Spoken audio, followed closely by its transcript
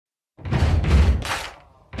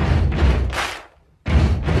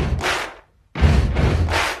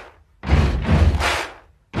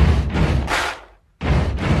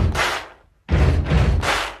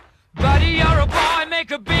make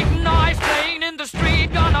a big noise playing in the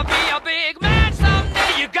street. Gonna be a big man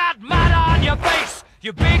someday. You got mud on your face,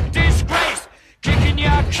 you big disgrace. Kicking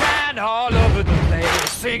your can all over the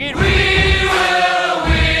place, singing, we will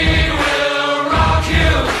rock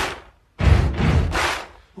you.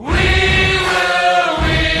 We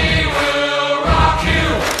will rock you.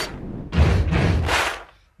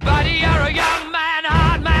 Buddy, you're a young man,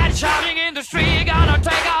 hard man, shouting in the street. Gonna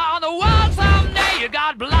take on the world someday. You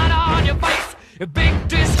got blood on your face, a big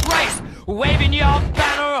disgrace, waving your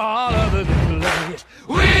banner all over the place.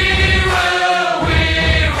 We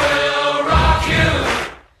will rock you.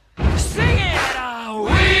 Sing it out.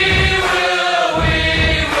 We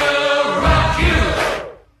will rock you.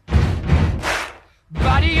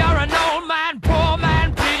 Buddy, you're an old man, poor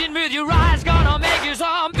man, pleading with your eyes. Gonna make you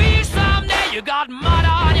zombie someday. You got mud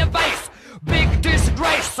on your face, big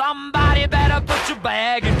disgrace. Somebody better put your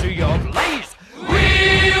bag into your place.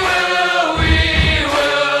 We will